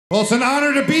Well, it's an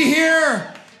honor to be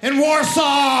here in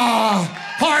Warsaw.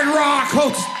 Hard rock.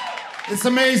 It's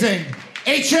amazing.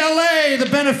 HLA, the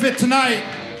benefit tonight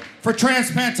for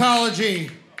transplantology.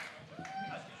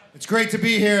 It's great to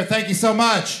be here. Thank you so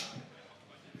much.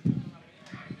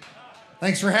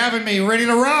 Thanks for having me. Ready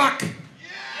to rock? Yeah!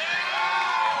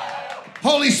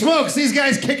 Holy smokes, these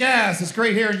guys kick ass. It's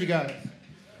great hearing you guys.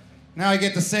 Now I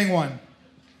get to sing one.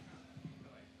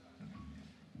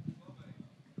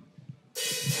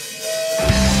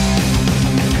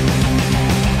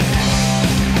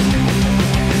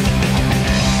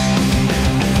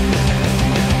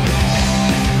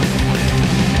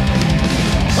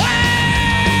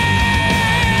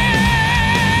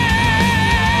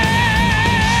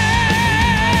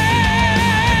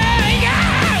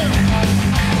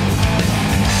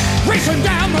 Racing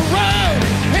down the road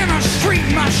in a street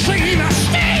machine, I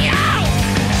stay out.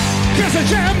 Cause I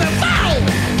jam the fall,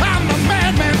 I'm the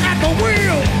madman at the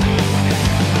wheel.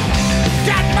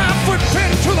 Got my foot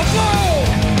pinned to the floor.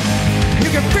 You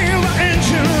can feel the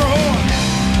engine roar.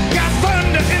 Got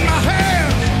thunder in my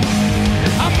hand,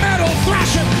 I'm metal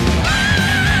thrashing.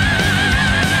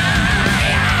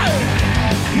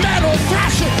 Metal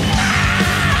thrashing.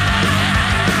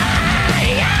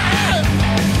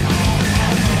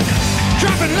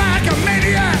 Dropping like a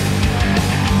maniac,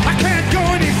 I can't go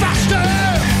any faster.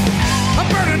 I'm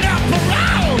burning up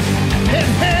around and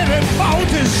headed for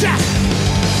disaster.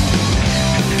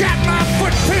 Got my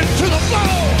foot pinned to the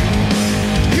floor.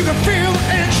 You can feel the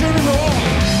engine roar.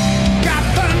 Got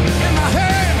thunder in my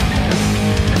hand,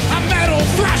 I'm metal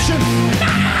thrashing.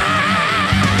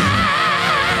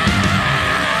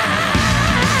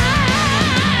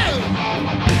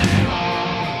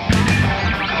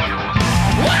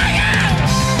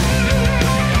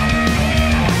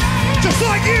 Just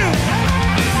like you.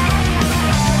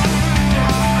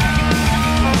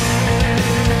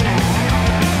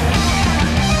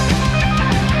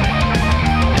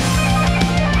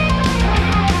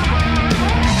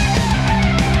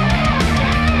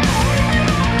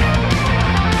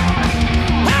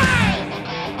 Hey!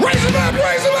 Raise them up,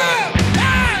 raise them up.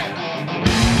 Hey!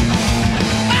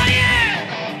 Oh yeah!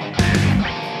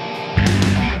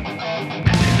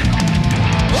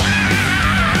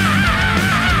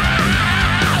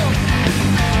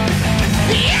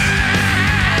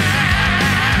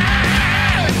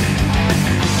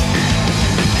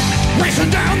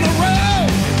 Racing down the road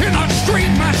in a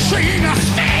street machine, I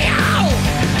stay out.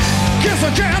 Guess I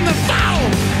jam the fall,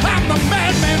 I'm the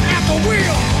madman at the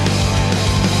wheel.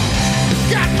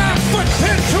 Got my foot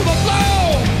pinned to the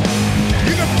floor.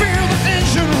 You can feel the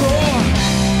engine roar.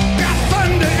 Got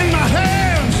thunder in my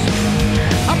hands,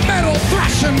 I'm metal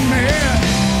thrashing man.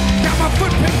 Got my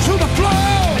foot pinned to the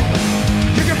floor.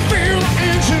 You can feel the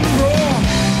engine roar.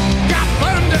 Got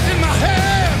thunder in my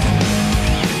hands,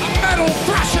 I'm metal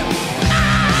thrashing.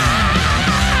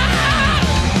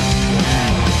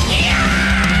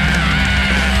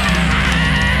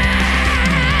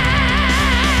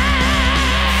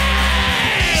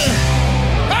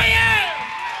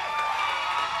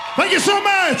 Thank you so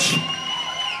much.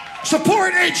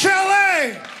 Support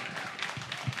HLA.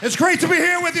 It's great to be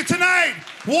here with you tonight.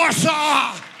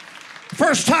 Warsaw.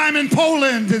 First time in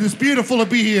Poland. It is beautiful to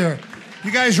be here.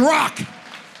 You guys rock.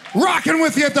 Rocking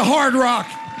with you at the Hard Rock.